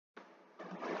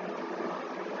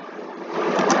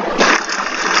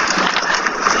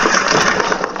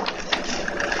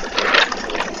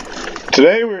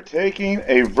Today we're taking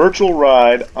a virtual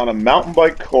ride on a mountain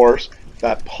bike course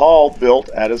that Paul built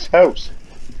at his house.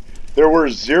 There were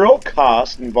zero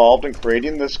costs involved in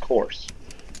creating this course.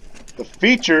 The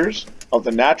features of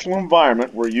the natural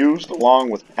environment were used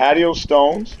along with patio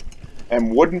stones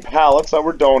and wooden pallets that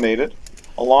were donated,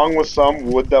 along with some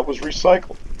wood that was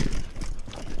recycled.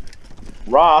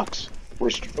 Rocks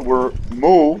were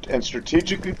moved and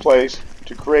strategically placed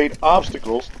to create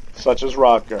obstacles such as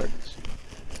rock gardens.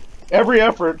 Every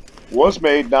effort was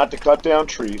made not to cut down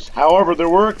trees. However, there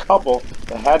were a couple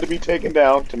that had to be taken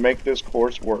down to make this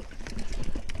course work.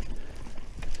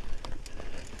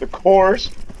 The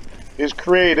course is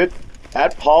created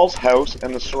at Paul's house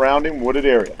and the surrounding wooded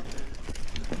area.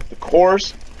 The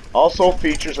course also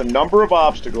features a number of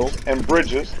obstacles and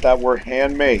bridges that were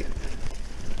handmade.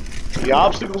 The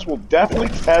obstacles will definitely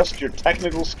test your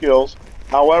technical skills.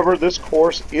 However, this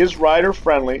course is rider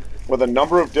friendly with a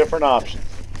number of different options.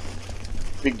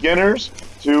 Beginners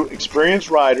to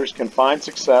experienced riders can find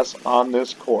success on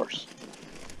this course.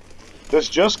 This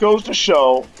just goes to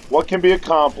show what can be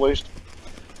accomplished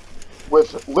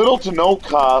with little to no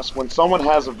cost when someone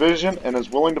has a vision and is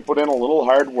willing to put in a little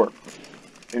hard work.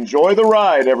 Enjoy the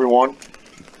ride, everyone.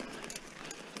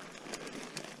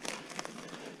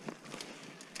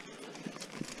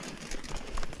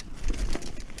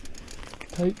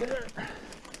 Tight there.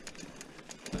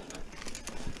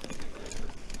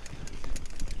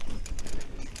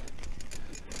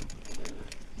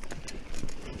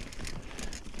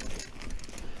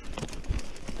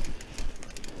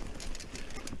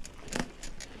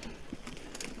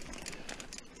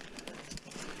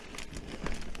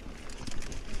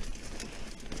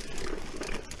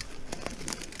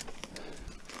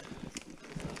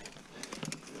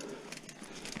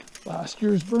 Last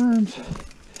year's berms.